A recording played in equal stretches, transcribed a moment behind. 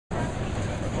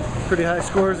Pretty high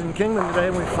scores in Kingman today,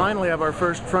 and we finally have our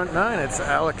first front nine. It's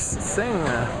Alex Seng,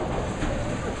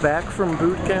 back from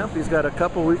boot camp. He's got a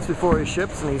couple weeks before he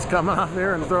ships, and he's coming off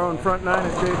here and throwing front nine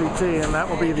at JBT, and that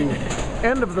will be the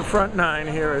end of the front nine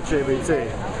here at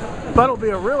JBT. But it'll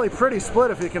be a really pretty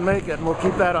split if he can make it, and we'll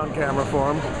keep that on camera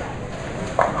for him.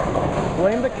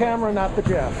 Blame the camera, not the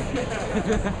Jeff.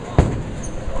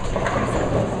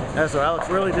 Yeah, so Alex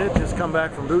really did just come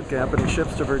back from boot camp, and he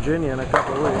ships to Virginia in a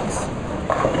couple weeks.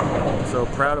 So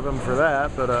proud of him for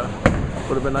that, but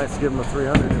would have been nice to give him a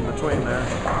 300 in between there.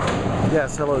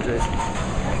 Yes, hello Jason.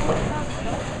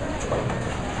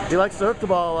 He likes to hook the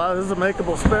ball a lot. This is a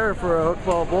makeable spare for a hook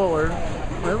ball bowler.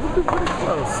 It would be pretty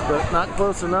close, but not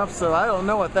close enough, so I don't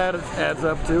know what that adds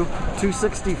up to.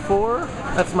 264?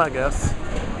 That's my guess.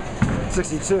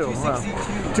 62. 262. Wow.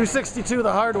 262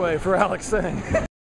 the hard way for Alex Seng.